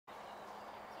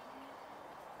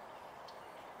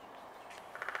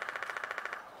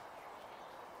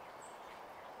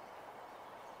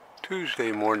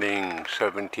Tuesday morning,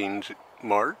 17th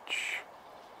March.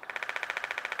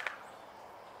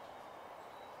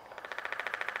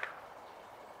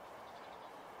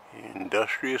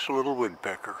 Industrious little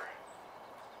woodpecker.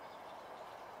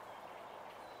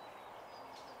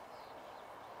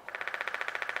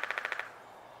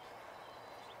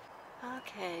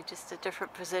 Okay, just a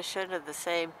different position of the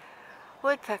same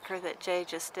woodpecker that Jay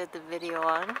just did the video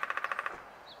on.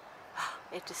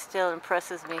 It just still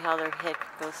impresses me how their head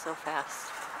goes so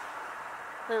fast.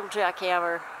 Little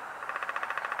jackhammer.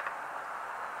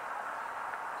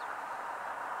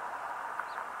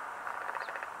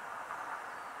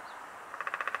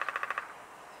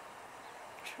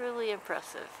 Truly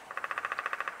impressive.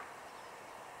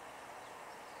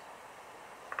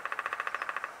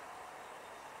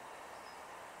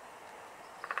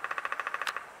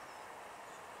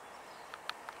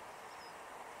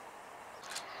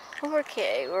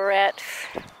 Okay, we're at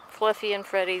Fluffy and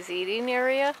Freddie's eating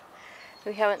area.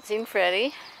 We haven't seen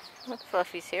Freddie. Look,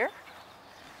 Fluffy's here.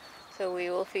 So we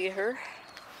will feed her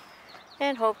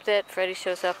and hope that Freddie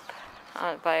shows up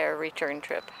by our return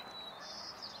trip.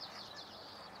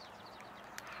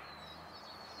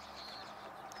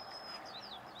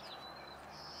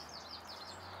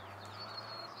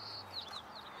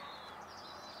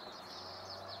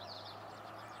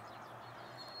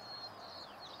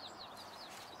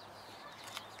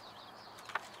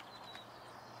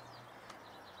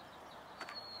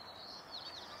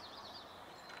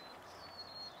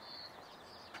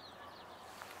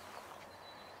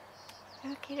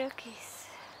 Okie dokies.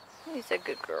 He's a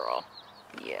good girl.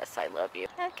 Yes, I love you.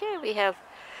 Okay, we have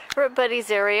we're at Buddy's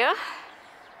area.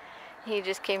 He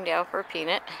just came down for a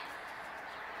peanut.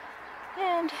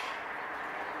 And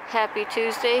happy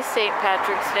Tuesday, St.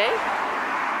 Patrick's Day,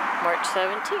 March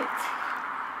 17th.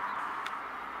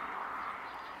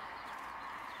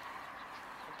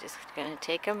 I'm just gonna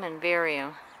take him and bury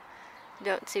him.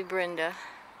 Don't see Brenda.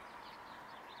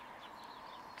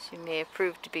 She may have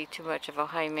proved to be too much of a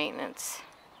high maintenance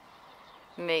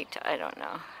mate, I don't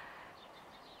know.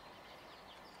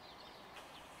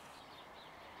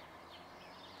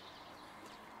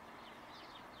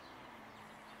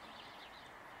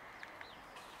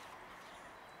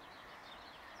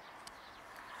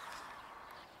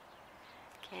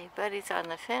 Okay, Buddy's on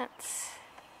the fence.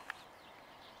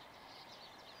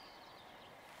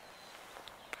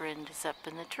 Brenda's up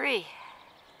in the tree.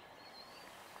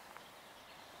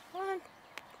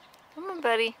 Come on,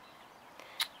 Buddy.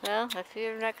 Well, if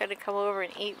you're not going to come over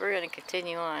and eat, we're going to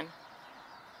continue on.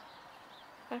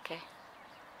 Okay.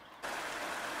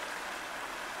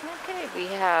 Okay, we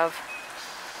have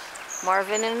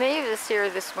Marvin and Mavis here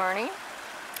this morning.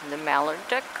 The Mallard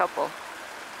duck couple.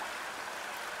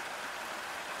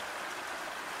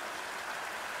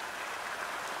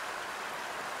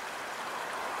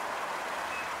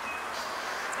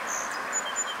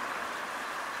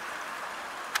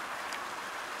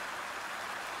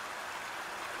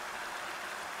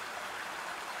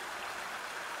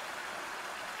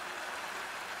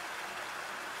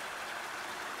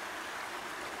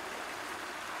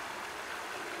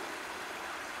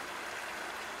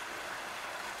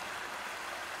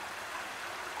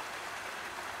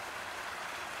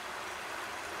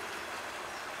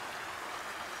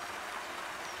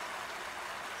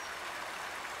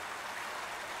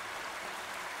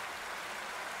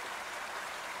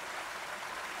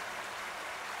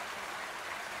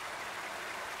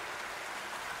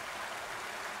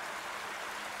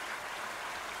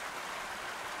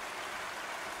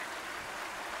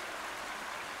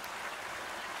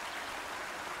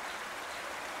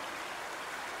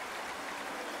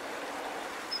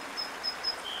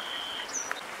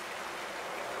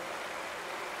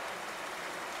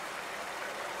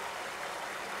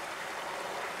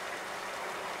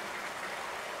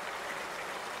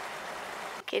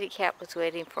 Kitty Cat was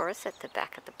waiting for us at the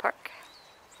back of the park.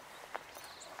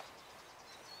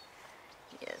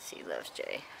 Yes, he loves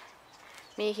Jay.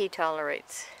 Me, he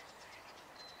tolerates.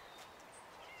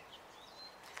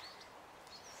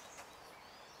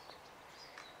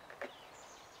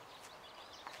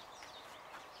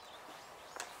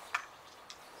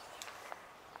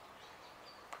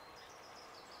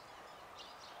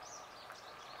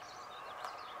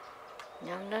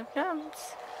 Num num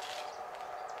nums.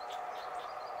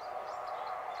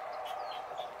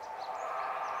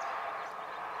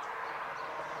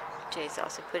 Jay's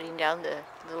also putting down the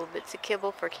little bits of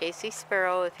kibble for Casey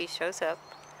Sparrow if he shows up.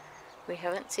 We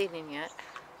haven't seen him yet.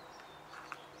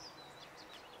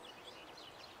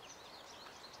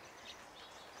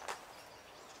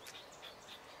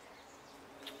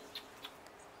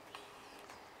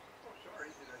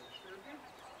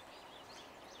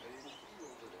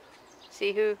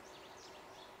 see who?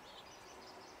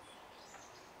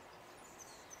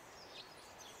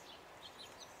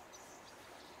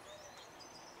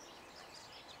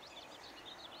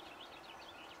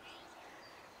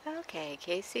 Okay,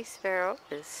 Casey Sparrow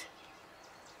is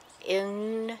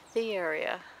in the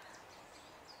area.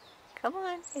 Come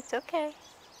on, it's okay.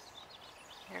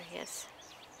 There he is.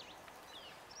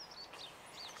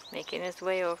 Making his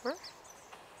way over.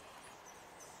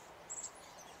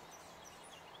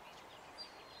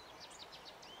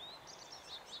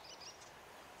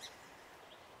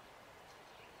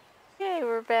 Okay,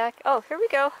 we're back. Oh, here we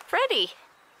go. Freddie!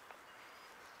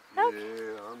 Okay.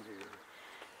 Yeah, I'm here.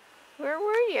 Where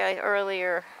were you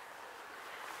earlier?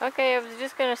 Okay, I was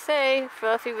just gonna say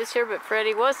Fluffy was here, but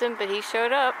Freddie wasn't, but he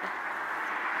showed up.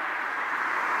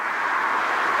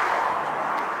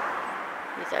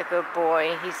 He's a good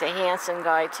boy. He's a handsome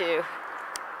guy, too.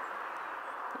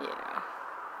 Yeah.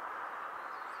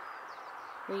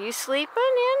 Were you sleeping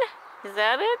in? Is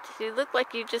that it? You look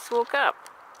like you just woke up.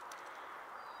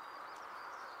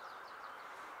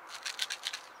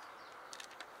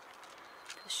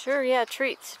 Sure, yeah,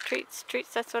 treats, treats,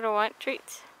 treats. That's what I want,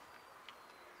 treats.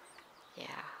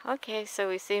 Yeah, okay, so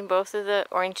we've seen both of the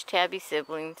orange tabby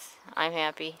siblings. I'm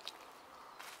happy.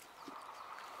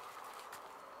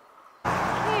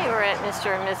 Okay, we're at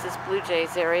Mr. and Mrs. Blue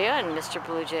Jay's area, and Mr.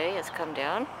 Blue Jay has come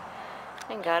down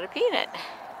and got a peanut.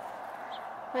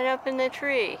 Went up in the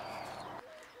tree.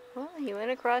 Well, he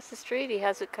went across the street. He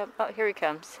hasn't come. Oh, here he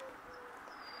comes.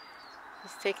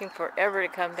 He's taking forever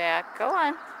to come back. Go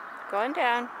on. Go on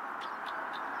down.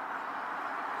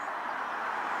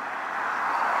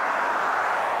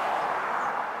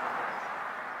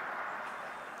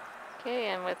 Okay,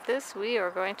 and with this, we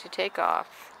are going to take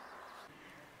off.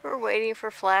 We're waiting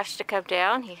for Flash to come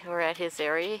down. We're at his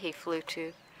area. He flew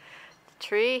to the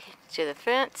tree, to the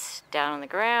fence, down on the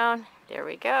ground. There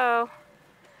we go.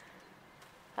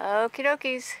 Okie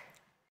dokies.